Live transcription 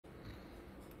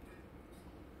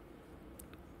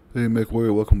Hey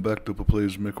MechWarrior, welcome back to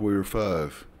Plays MechWarrior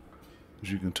 5.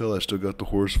 As you can tell, I still got the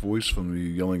hoarse voice from the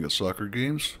yelling at soccer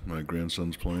games my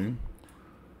grandson's playing.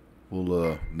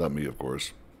 Not me of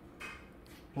course.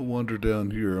 We'll wander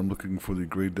down here. I'm looking for the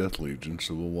Grey Death Legion,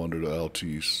 so we'll wander to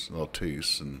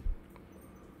Altace and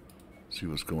see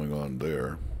what's going on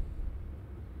there.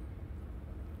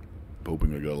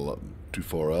 Hoping I got a lot too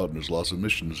far out and there's lots of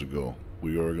missions to go.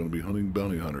 We are going to be hunting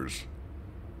bounty hunters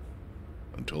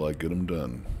until I get them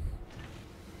done.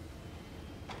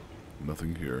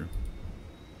 Nothing here.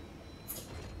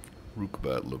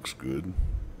 Rookbat looks good.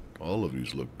 All of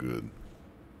these look good.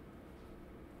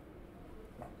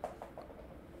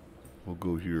 We'll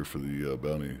go here for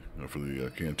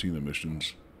the cantina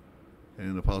missions,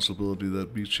 and the possibility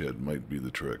that beachhead might be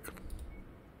the trick.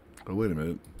 Oh wait a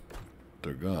minute,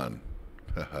 they're gone.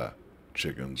 Haha,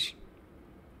 chickens,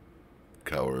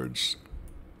 cowards.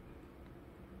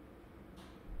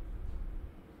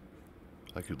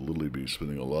 I could literally be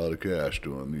spending a lot of cash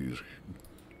doing these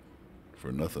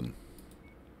for nothing.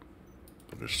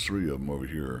 But there's 3 of them over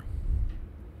here.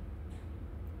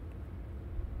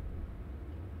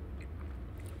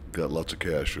 Got lots of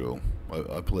cash, though.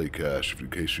 I play cash, in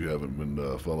case you haven't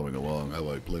been following along how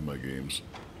I play my games.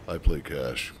 I play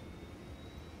cash.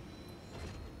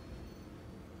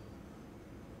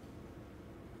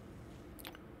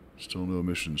 Still no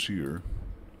missions here.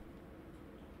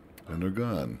 And they're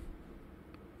gone.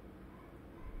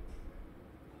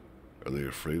 Are they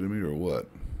afraid of me or what?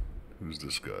 Who's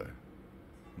this guy?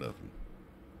 Nothing.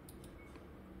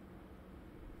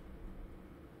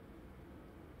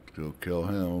 Let's go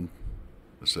Calhound.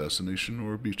 Assassination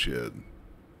or beachhead?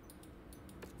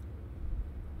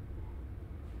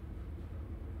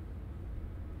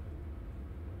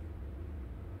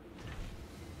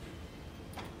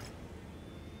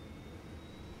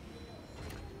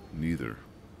 Neither.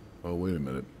 Oh, wait a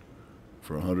minute.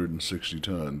 For 160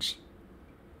 tons.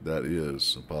 That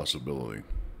is a possibility.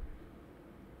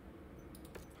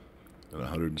 And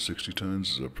 160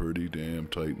 tons is a pretty damn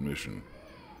tight mission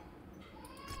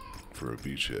for a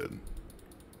beachhead.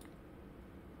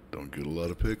 Don't get a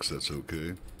lot of picks, that's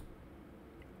okay.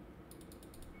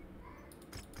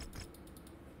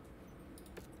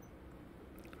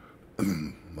 I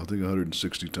think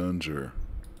 160 tons are...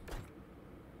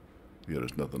 Yeah,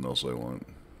 there's nothing else I want.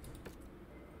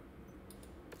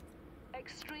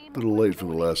 A little late for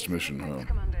the last mission, huh?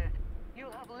 Commander. You'll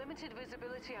have limited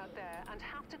visibility out there and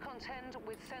have to contend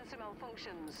with sensor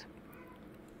malfunctions.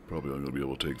 Probably only going to be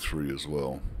able to take 3 as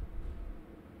well.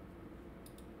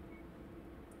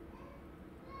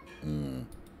 I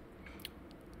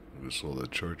just saw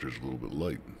that charger's a little bit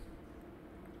light.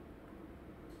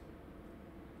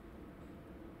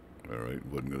 Alright,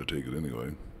 wasn't going to take it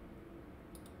anyway.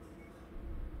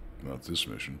 Not this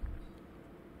mission.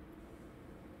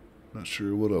 Not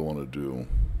sure what I want to do.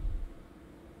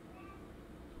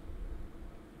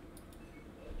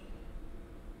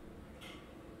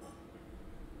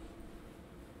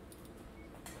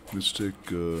 Let's take,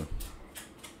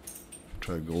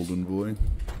 try Golden Boy.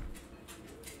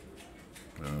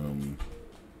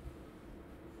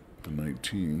 The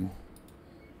 19.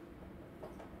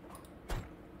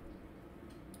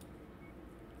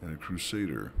 And a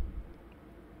Crusader.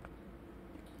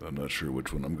 I'm not sure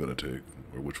which one I'm going to take,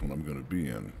 or which one I'm going to be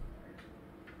in.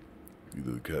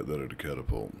 Either that or the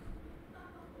catapult.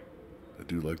 I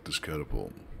do like this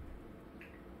catapult.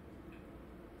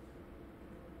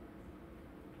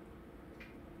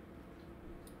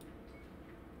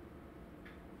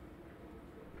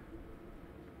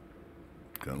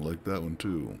 Kind of like that one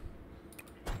too.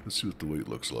 Let's see what the weight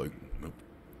looks like. Nope.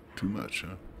 Too much,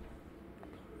 huh?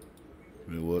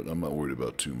 You know what? I'm not worried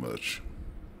about too much.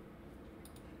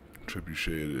 Trebuchet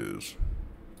it is.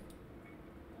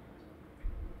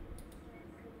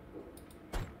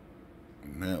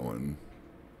 And that one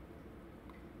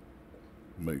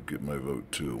might get my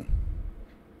vote too.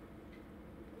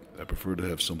 I prefer to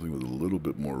have something with a little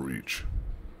bit more reach.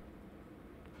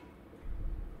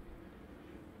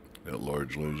 That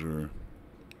large laser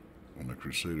on the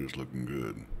Crusader's looking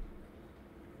good.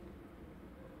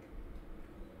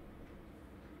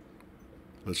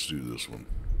 Let's do this one.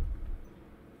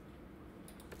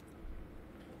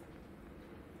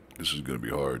 This is going to be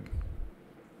hard.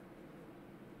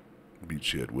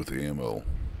 Beachhead with ammo.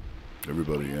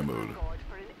 Everybody ammoed.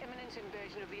 For an imminent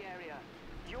invasion of the area.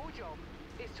 Your job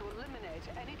is to eliminate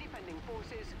any defending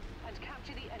forces and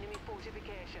capture the enemy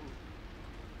fortification.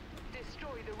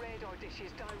 Destroy the radar dishes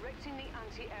directing the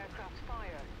anti-aircraft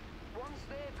fire. Once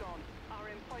they're gone, our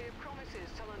employer promises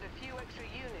to land a few extra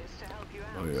units to help you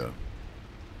out. Oh yeah.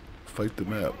 Fight the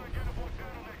map.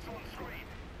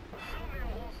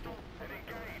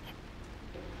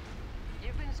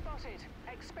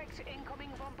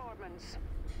 incoming bombardments.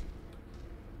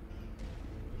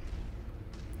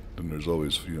 Then there's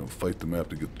always, you know, fight the map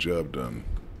to get the job done.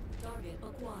 Target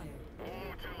acquired.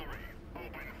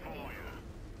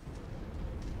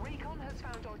 Recon has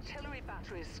found artillery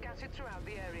batteries scattered throughout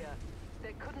the area.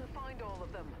 They couldn't find all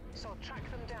of them, so track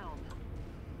them down.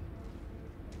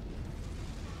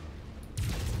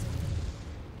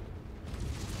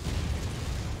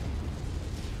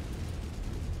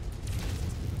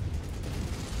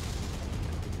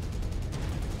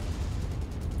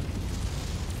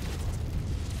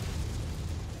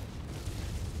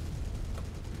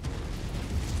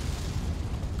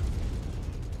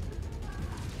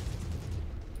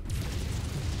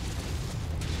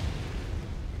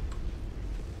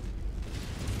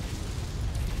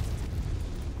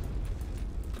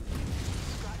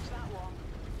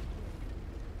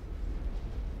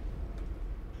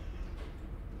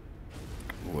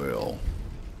 Well,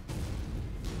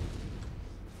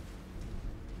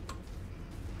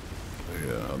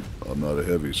 yeah, I'm not a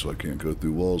heavy, so I can't go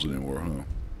through walls anymore, huh?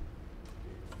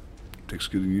 Takes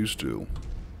getting used to,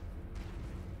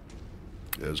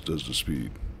 as does the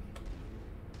speed.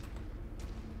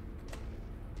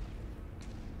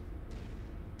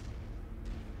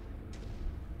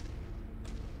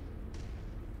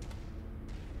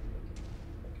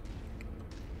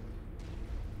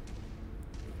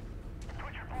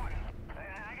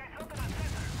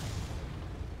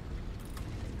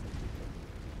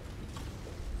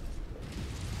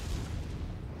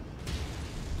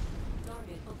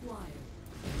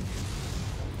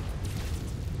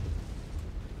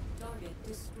 Target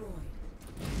destroyed.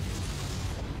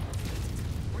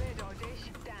 Radar dish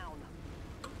down.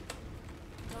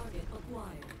 Target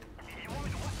acquired.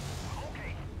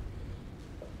 Okay.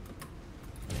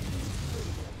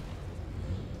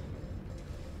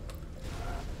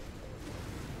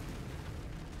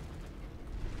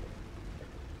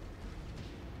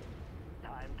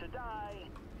 Time to die.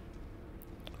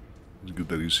 Let's get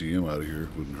that ECM out of here.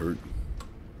 Wouldn't hurt.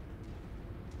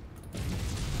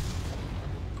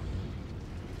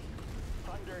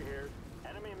 Thunder here.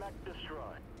 Enemy mech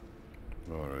destroyed.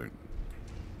 Alright.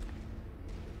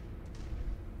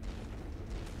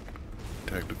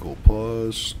 Tactical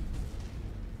pause.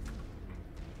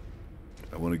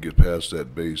 I want to get past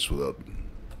that base without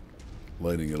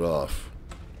lighting it off.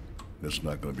 That's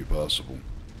not going to be possible.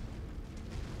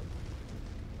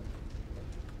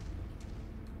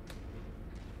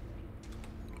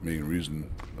 Main reason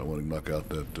I want to knock out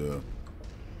that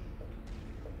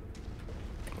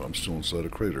I'm still inside a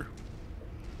crater.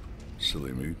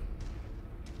 Silly me.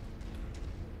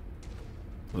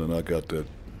 I'm gonna knock out that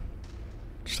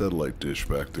satellite dish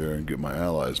back there and get my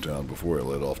allies down before I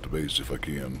let off the base if I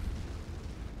can.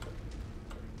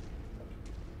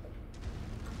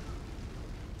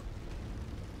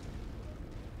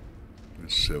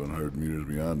 It's 700 meters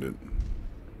beyond it.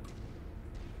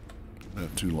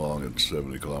 Not too long at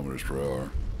 70 kilometers per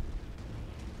hour.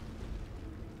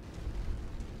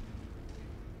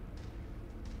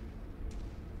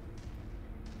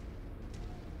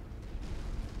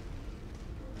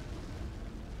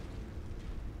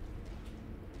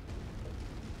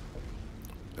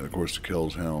 And of course the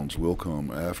Kel's Hounds will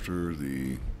come after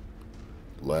the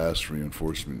last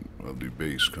reinforcement of the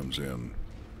base comes in.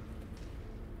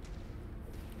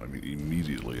 I mean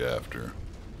immediately after.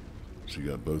 So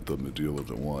you got both of them to deal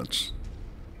with at once.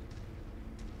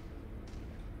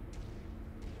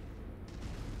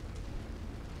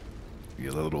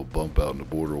 Yeah, that little bump out in the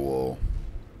border wall,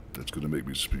 that's going to make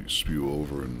me spew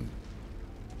over and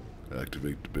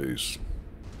activate the base.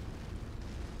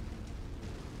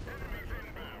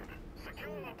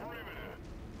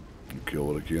 And kill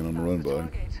what I can on the run by.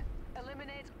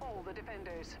 Eliminate all the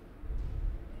defenders.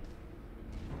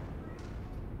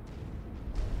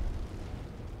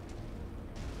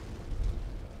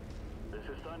 This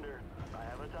is Thunder. I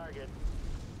have a target.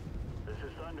 This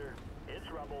is Thunder. It's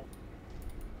rubble.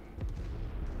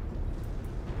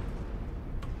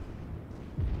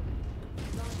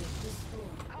 Target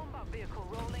destroyed. Combat vehicle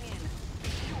rolling in. Be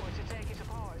sure to take it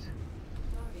apart.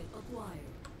 Target acquired.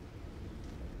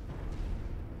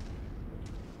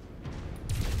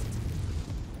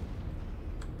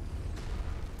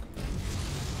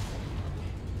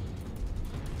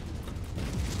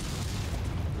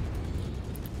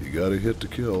 You gotta hit to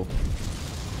kill. Time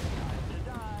to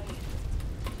die.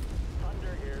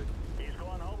 Thunder here. He's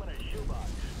going home in a shoebox.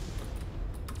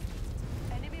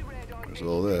 Enemy radar There's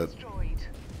all that. destroyed.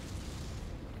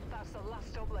 That's the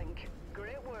last uplink.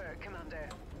 Great work, Commander.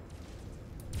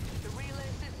 The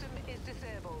relay system is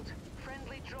disabled.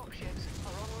 Friendly dropships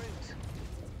are en route.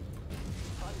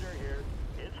 Thunder here.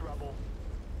 It's rubble.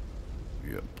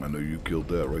 Yep, I know you killed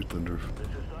that, right, Thunder? This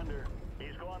is Thunder.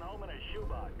 He's gone home in a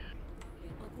shoebox.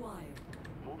 Acquired.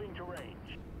 Moving to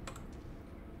range.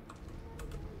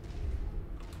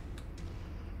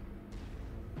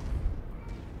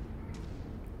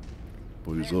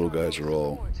 Boy, these little guys are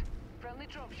all... Friendly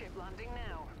dropship landing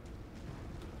now.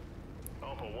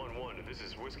 Alpha 1-1, this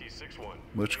is Whiskey 6-1.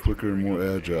 much quicker and more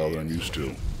agile than I'm used to.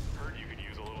 Heard you could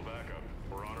use a little backup.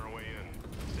 We're on our way in.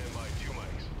 Stand by 2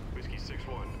 mics. Whiskey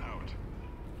 6-1, out.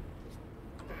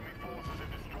 Enemy forces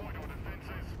have destroyed our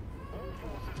defenses. All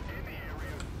forces in the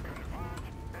area, convert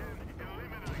and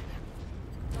eliminate.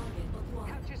 Target acquired.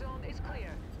 Capture zone is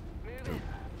clear. Move in.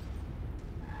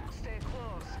 Stay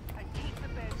close and keep the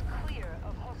beds clear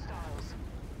of hostiles.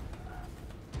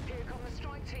 Here come the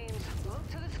strike teams. Look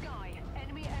to the sky.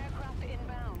 Enemy aircraft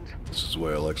inbound. This is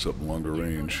why I like something longer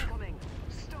range. Incoming.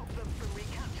 Stop them from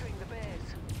recapturing the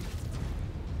base.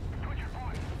 Switch your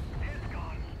point. Head's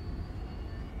gone.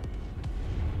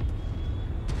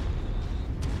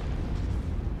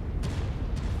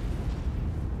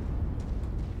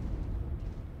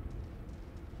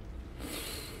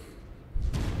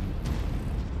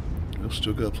 I've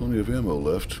still got plenty of ammo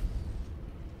left.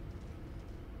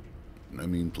 I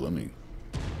mean plenty.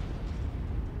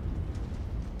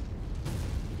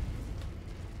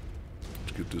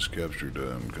 Let's get this capture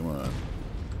done. Come on.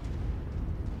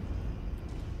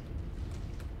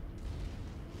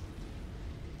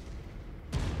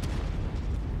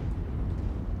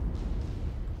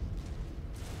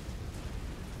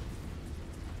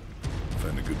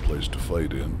 Find a good place to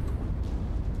fight in.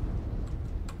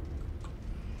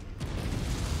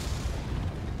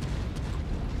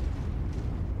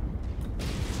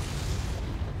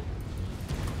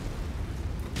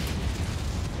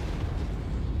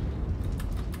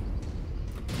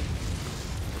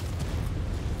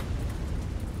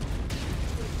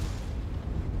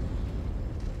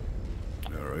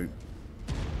 Alright.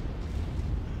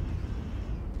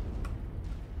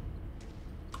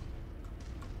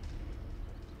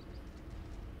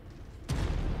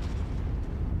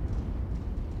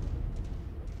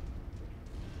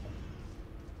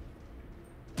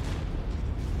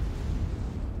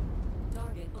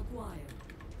 Target acquired.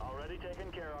 Already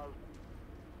taken care of.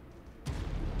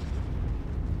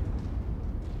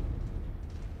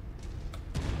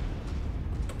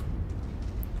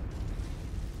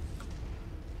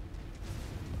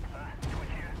 Switch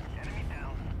here. Enemy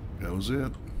down. That was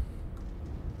it.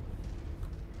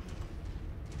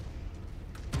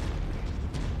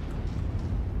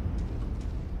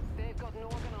 They've gotten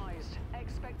organized.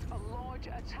 Expect a large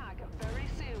attack very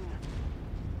soon.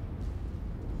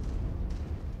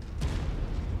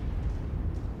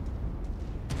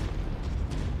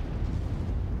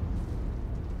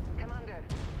 Commander,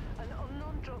 an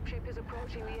unknown dropship is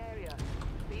approaching the area.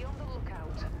 Be on the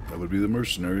lookout. That would be the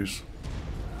mercenaries.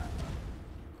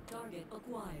 Target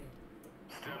acquired.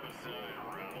 Step aside,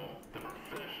 Rebel. The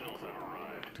professionals have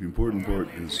arrived. The important part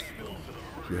is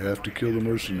you have to kill the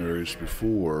mercenaries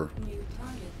before New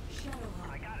target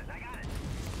Shadowhawk. I got it.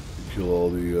 you kill all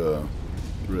the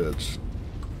reds.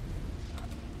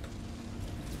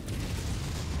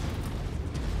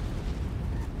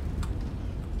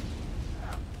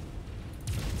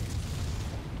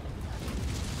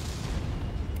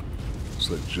 It's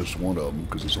like just one of them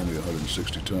because it's only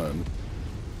 160 ton.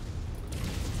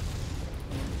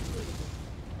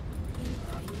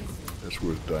 That's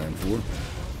worth dying for. That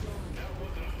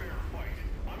wasn't a fair fight.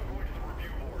 I'm going to the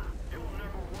review board. It'll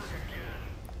never work again.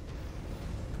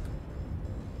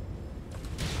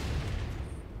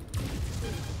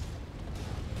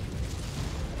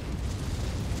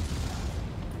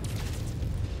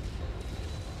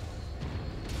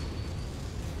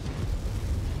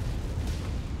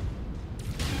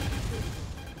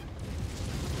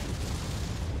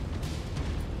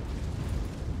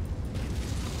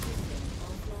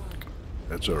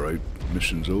 That's alright.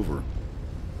 Mission's over.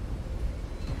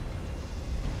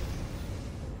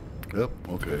 Yep,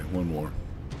 okay, one more.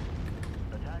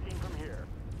 Attacking from here.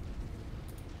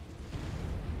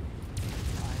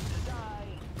 Time to die.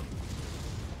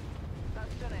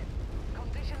 That's done it.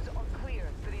 Conditions are clear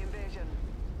for the invasion.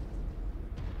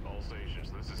 All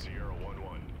stations, this is Sierra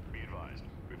 1-1. Be advised,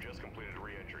 we've just completed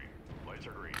re-entry. Lights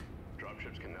are green.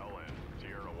 Dropships can now land.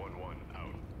 Sierra 1-1,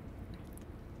 out.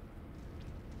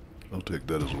 I'll take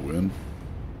that as a win.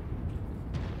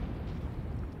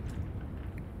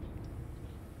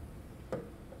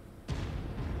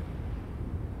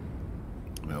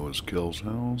 That was Kel's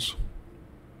house.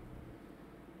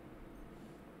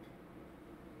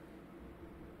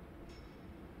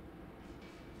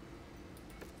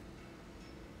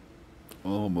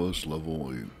 Almost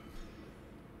level 8.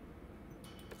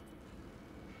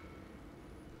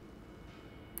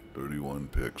 31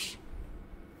 picks.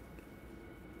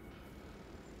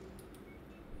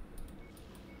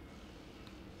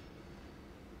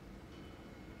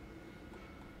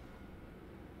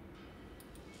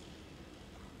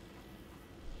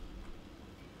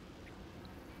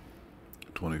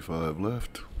 $25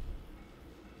 left.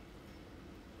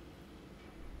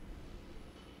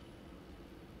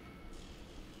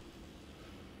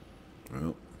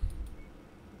 Well,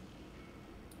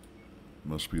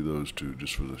 must be those two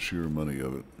just for the sheer money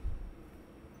of it.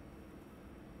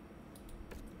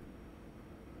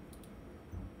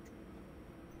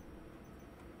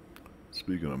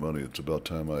 Speaking of money, it's about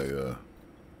time I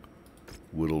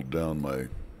whittled down my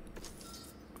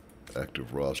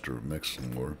active roster of mechs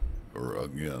some more. Or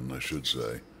again, I should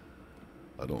say.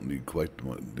 I don't need quite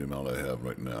the amount I have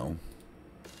right now.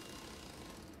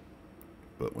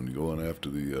 But when you go on after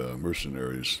the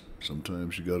mercenaries,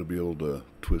 sometimes you got to be able to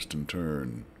twist and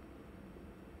turn.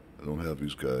 I don't have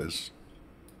these guys.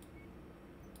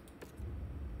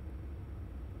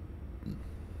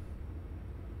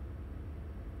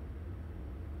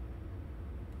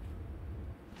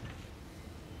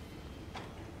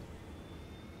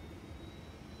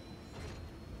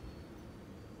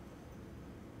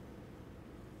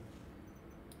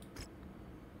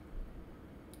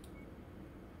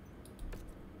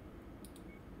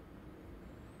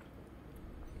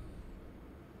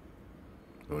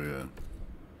 Oh yeah,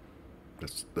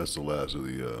 that's the last of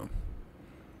the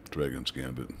Dragon's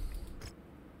Gambit.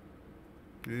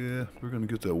 Yeah, we're gonna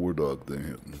get that war dog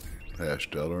thing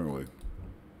hashed out, aren't we?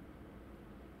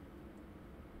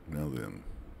 Now then,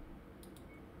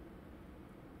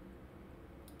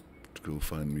 let's go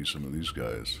find me some of these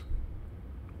guys.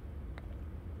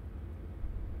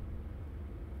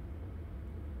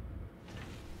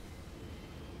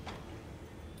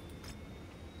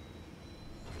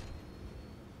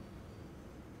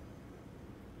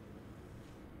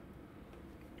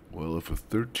 Well, if a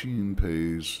 13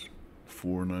 pays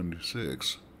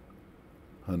 496,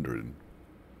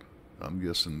 I'm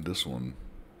guessing this one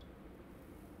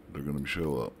they're gonna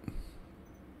show up.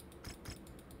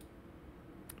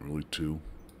 Really, 2?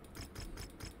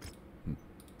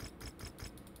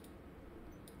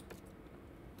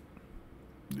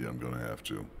 Yeah, I'm gonna have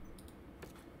to.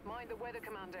 Mind the weather,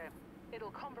 Commander.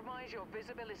 It'll compromise your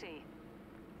visibility.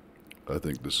 I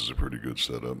think this is a pretty good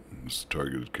setup. It's a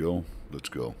targeted kill. Let's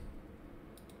go.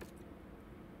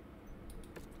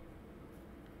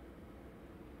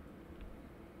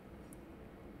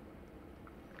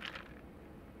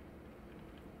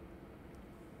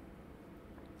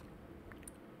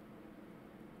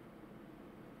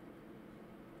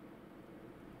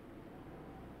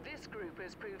 This group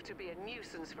has proved to be a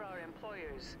nuisance for our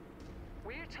employers.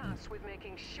 We're tasked with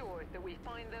making sure that we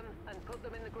find them and put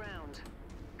them in the ground.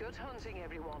 Good hunting,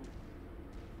 everyone.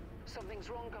 Something's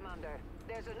wrong, Commander.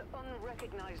 There's an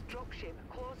unrecognized dropship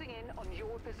closing in on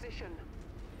your position.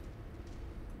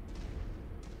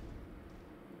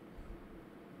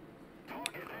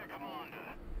 Target their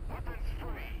commander. Weapons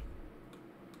free.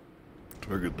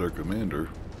 Target their commander.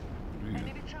 Gee,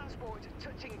 Enemy transport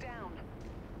touching down.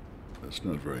 that's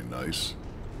not very nice.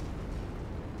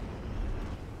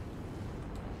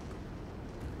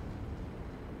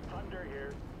 Thunder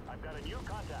here. I've got a new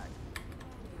contact.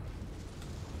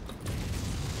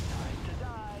 Time to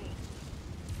die.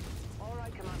 All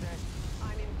right, Commander.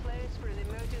 I'm in place for an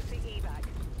emergency evac.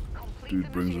 Complete Dude the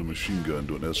brings a machine gun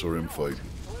to an SRM fight.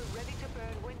 We're ready to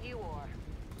burn when you are.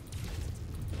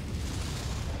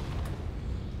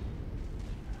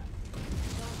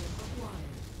 Target acquired.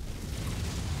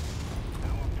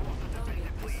 Our forces have been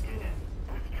depleted.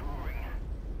 Withdrawing.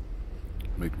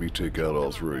 Make me take out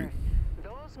all three.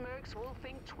 Those mercs will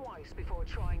think twice before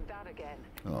trying that again.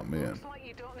 Oh man, Looks like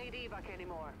you don't need evac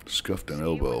anymore. scuffed an See you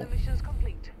when elbow. the mission's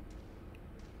complete.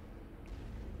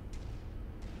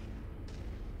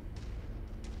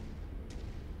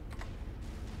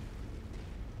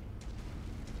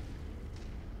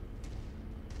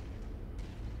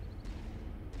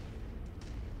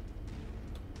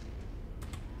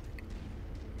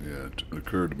 Yeah, it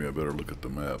occurred to me I better look at the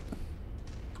map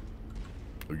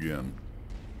again.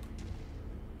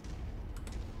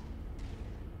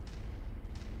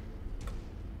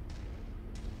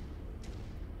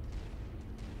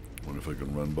 Wonder if I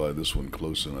can run by this one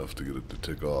close enough to get it to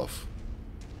tick off.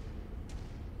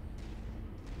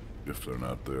 If they're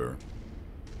not there.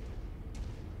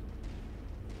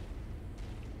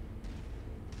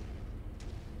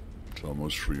 It's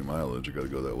almost free mileage. I gotta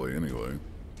go that way anyway.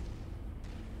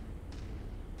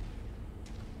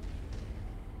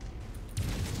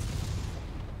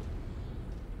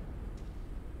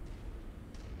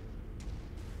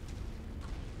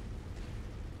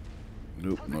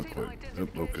 Nope, not Positive quite. Yep,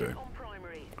 identification okay. on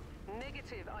primary.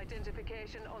 Negative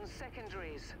identification on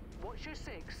secondaries. What's your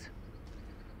 6?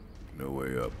 No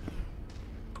way up.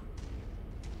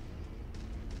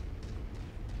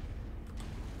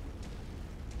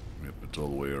 Yep, it's all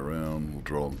the way around. We'll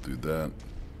draw them through that.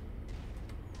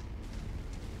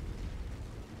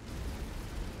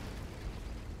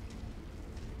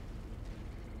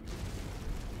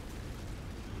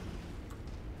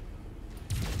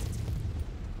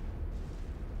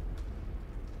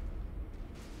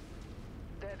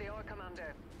 There they are,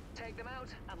 Commander. Take them out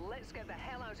and let's get the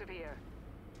hell out of here.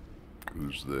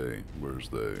 Who's they? Where's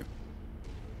they?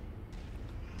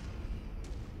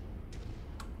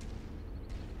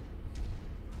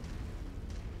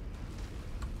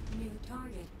 New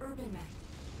target, urban mech.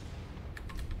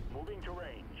 Moving to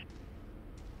range.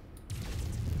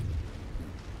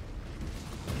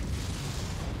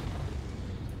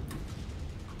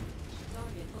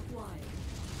 Target acquired.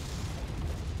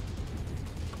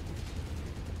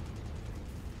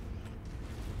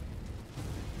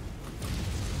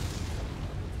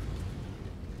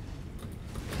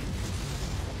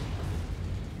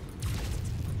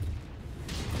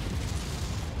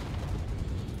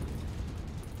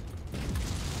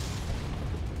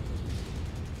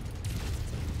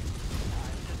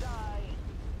 Time to die.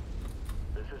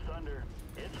 This is Thunder.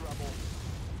 It's Rebel.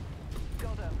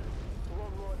 Got him.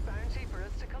 One more bounty for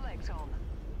us to collect on.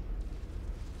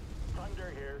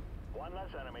 Thunder here. One less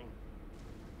enemy.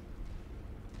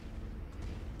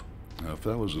 Now, if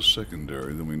that was a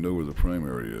secondary, then we know where the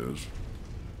primary is.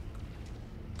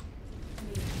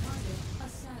 New target,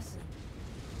 assassin.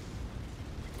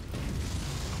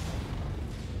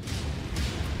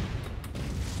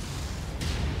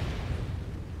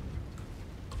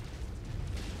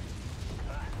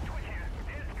 Twitch here.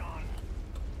 It's gone.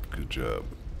 Good job.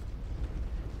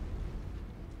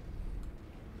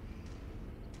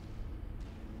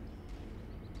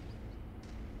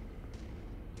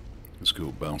 Let's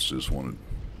go bounce this one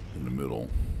in the middle.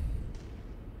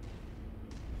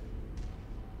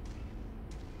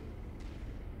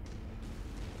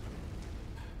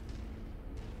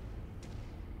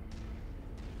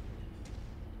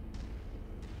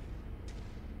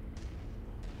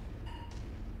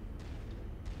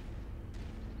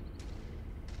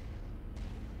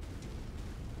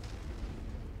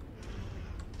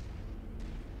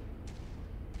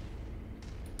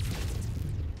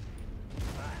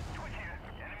 Twitch here.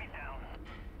 Enemy down.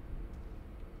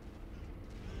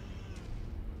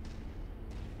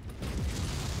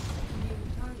 New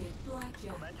target,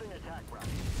 blackjack. Commencing attack run.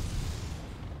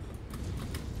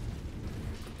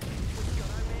 We've got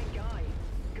our main guy.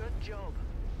 Good job.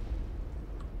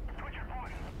 Twitch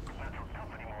reporting. Not so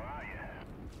tough anymore, are you?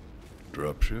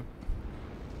 Dropship.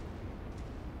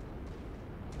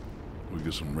 We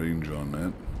get some range on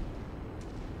that.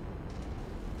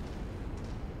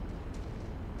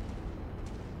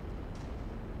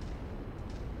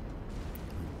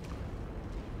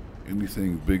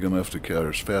 Anything big enough to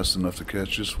catch, fast enough to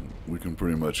catch us, we can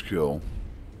pretty much kill.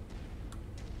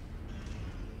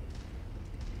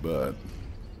 But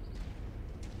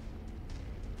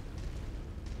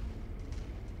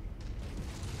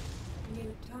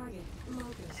New target,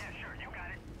 locust. Yeah, sure. You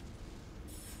got it.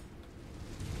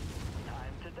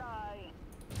 Time to die.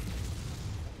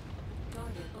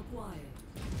 Target acquired.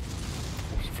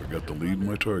 forgot to lead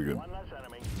my target. One less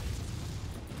enemy.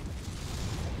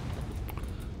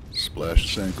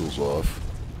 Splash his ankles off.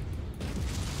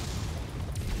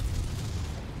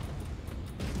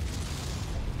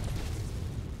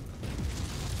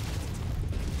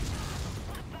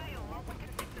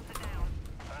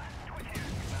 Twitch here.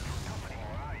 Not so tough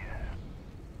anymore, are you?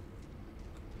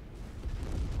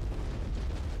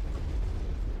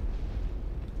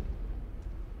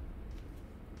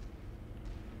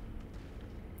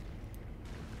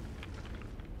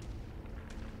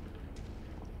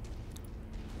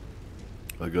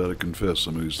 I gotta confess,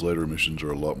 some of these later missions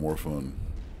are a lot more fun.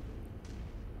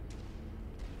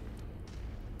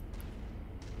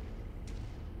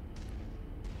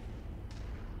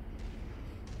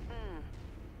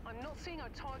 I'm not seeing our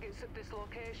targets at this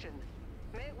location.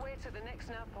 Make way to the next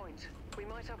nav point. We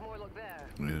might have more luck there.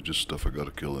 Yeah, just stuff I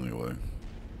gotta kill anyway.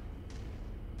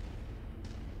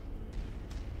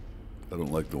 I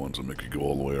don't like the ones that make you go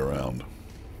all the way around.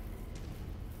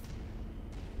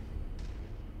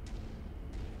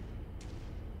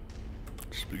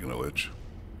 Speaking of which,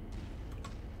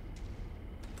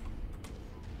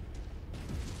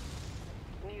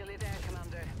 Nearly there,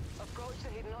 Commander. Approach the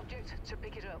hidden object to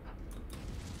pick it up.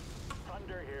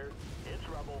 Thunder here. It's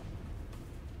Rebel.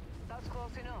 That's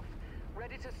close enough.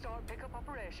 Ready to start pickup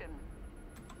operation.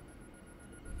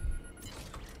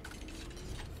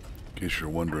 In case you're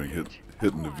wondering,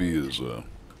 hitting the V is a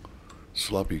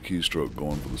sloppy keystroke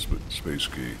going for the space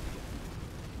key.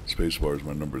 Spacebar is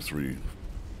my number 3.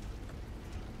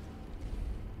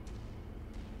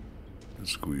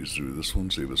 Let's squeeze through this one,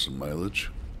 save us some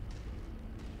mileage.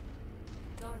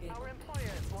 Target. Our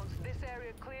employer wants this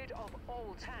area cleared of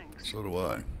all tanks. So do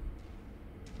I.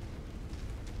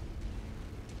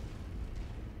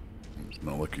 It's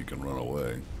not like you can run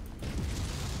away.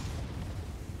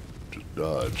 Just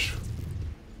dodge.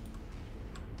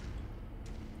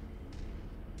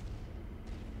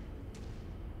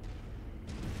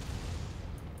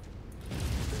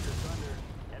 This is Thunder.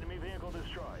 Enemy vehicle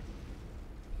destroyed.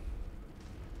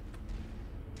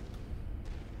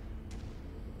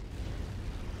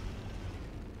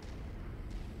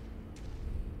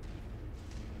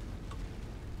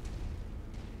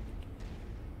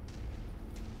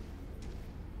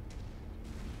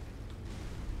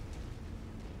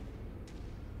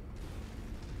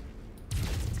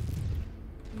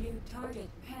 New target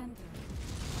Panther.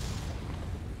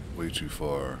 Way too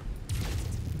far.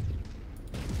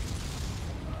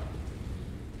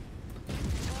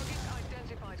 Targets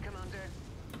identified, Commander.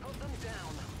 Put them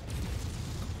down.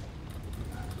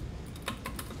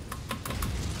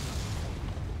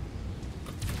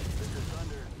 This is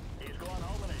Thunder. He's going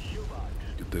home in a shoebox.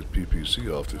 Get that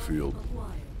PPC off the field.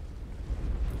 Acquired.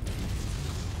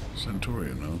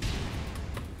 Centurion, huh?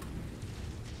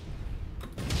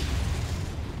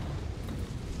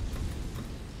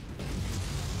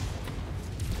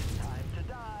 Time to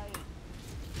die.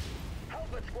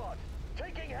 Helmet squad,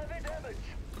 taking heavy damage.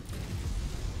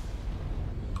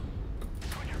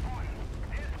 Switch your fire.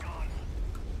 He's gone.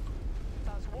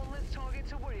 That's one less target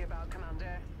to worry about,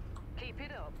 Commander. Keep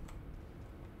it up.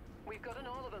 We've gotten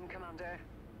all of them, Commander.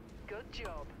 Good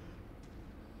job.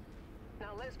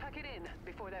 Now let's pack it in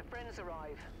before their friends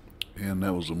arrive. And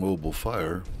that was a mobile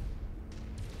fire.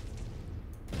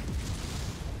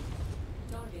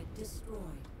 Target destroyed.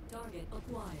 Target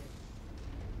acquired.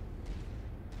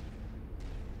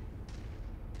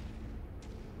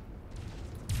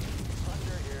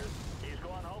 Thunder here. He's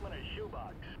going home in a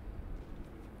shoebox.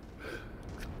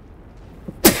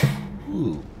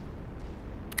 Ooh.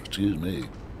 Excuse me.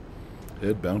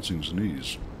 Head bouncing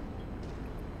sneeze.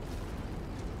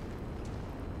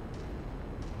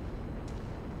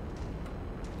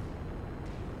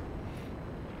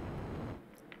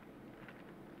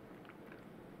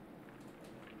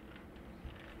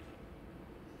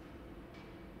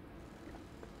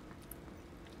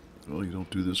 Well, you don't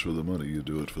do this for the money, you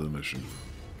do it for the mission.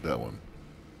 That one.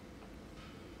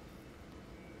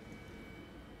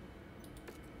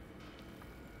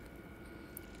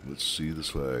 Let's see this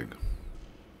flag.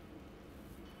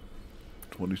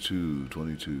 22,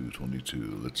 22,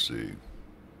 22. Let's see.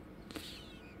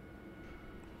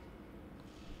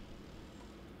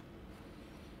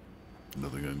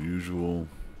 Nothing unusual.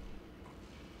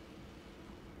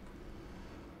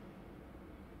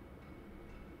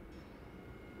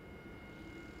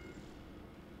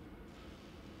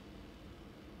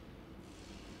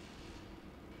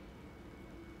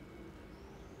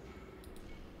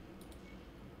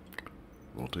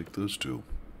 I'll take those two.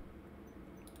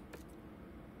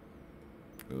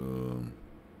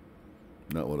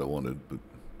 Not what I wanted, but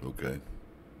okay.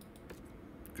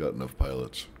 Got enough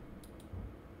pilots.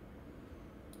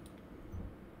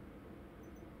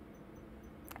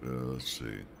 Let's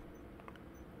see.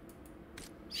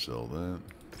 Sell that.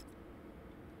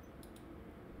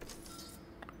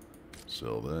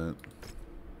 Sell that.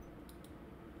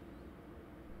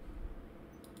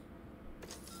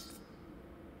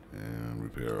 And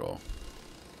repair all.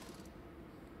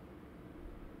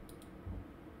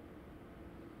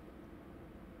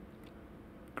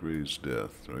 Gray's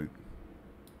death, right?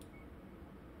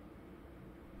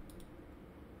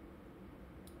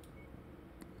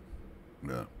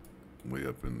 Yeah, way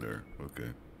up in there. Okay.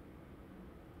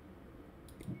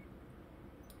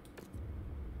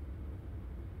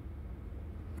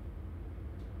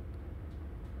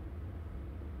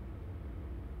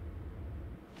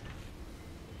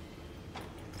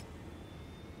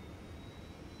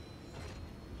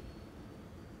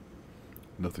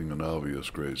 Nothing an obvious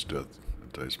Gray's death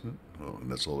enticement. Oh,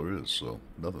 and that's all there is, so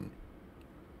nothing.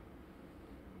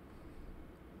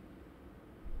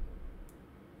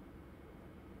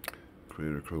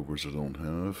 Creator Cobras I don't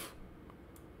have.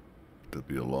 That'd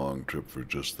be a long trip for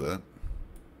just that.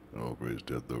 Oh, Gray's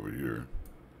death over here.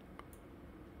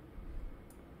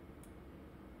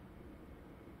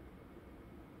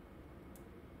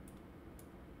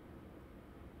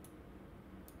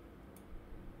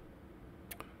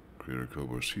 Creator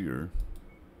Cobras here.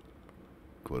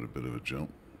 Quite a bit of a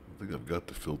jump. think I've got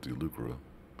the filthy lucre.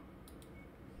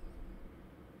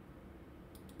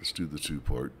 Let's do the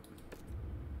two-part.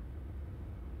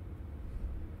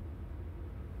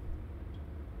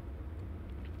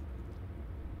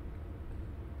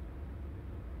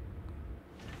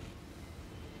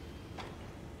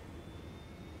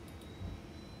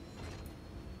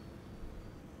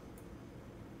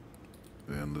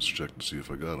 And let's check to see if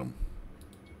I got them.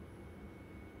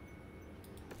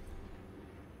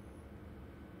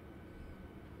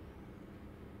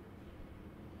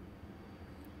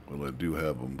 Well, I do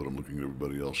have them, but I'm looking at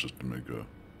everybody else just to make a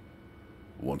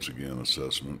once again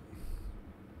assessment.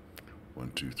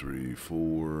 1, 2, 3,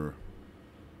 4,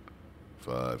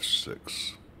 5,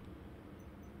 6.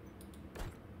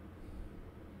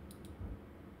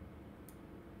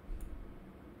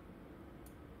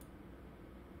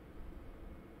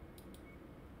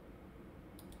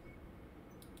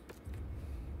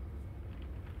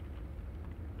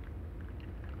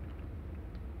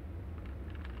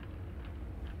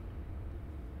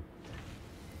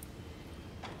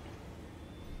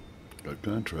 Got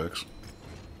contracts,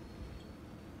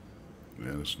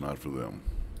 and it's not for them,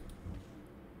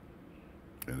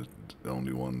 and it's the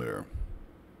only one there.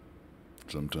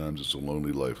 Sometimes it's a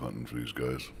lonely life hunting for these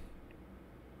guys.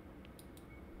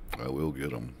 I will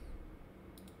get them.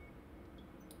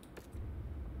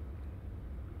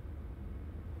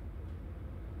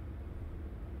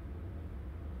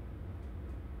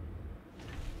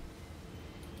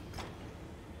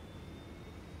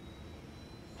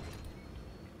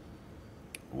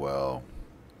 Wow,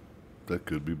 that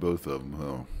could be both of them,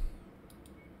 huh?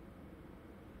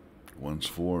 One's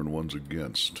for and one's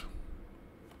against.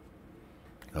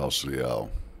 House of the Owl.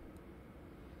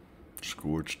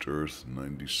 Scorched Earth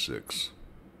 96.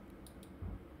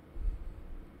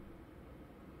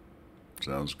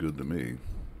 Sounds good to me.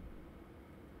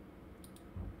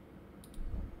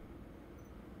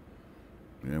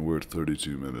 And we're at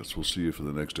 32 minutes. We'll see you for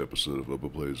the next episode of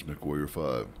Bubba Plays MechWarrior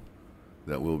 5.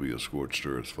 That will be a Scorched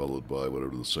Earth, followed by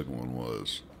whatever the second one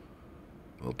was.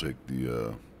 I'll take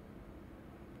the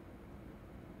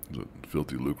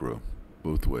filthy lucre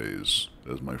both ways,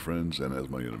 as my friends and as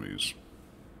my enemies.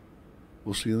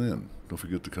 We'll see you then. Don't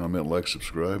forget to comment, like,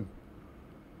 subscribe.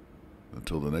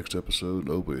 Until the next episode,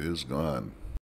 Oba is gone.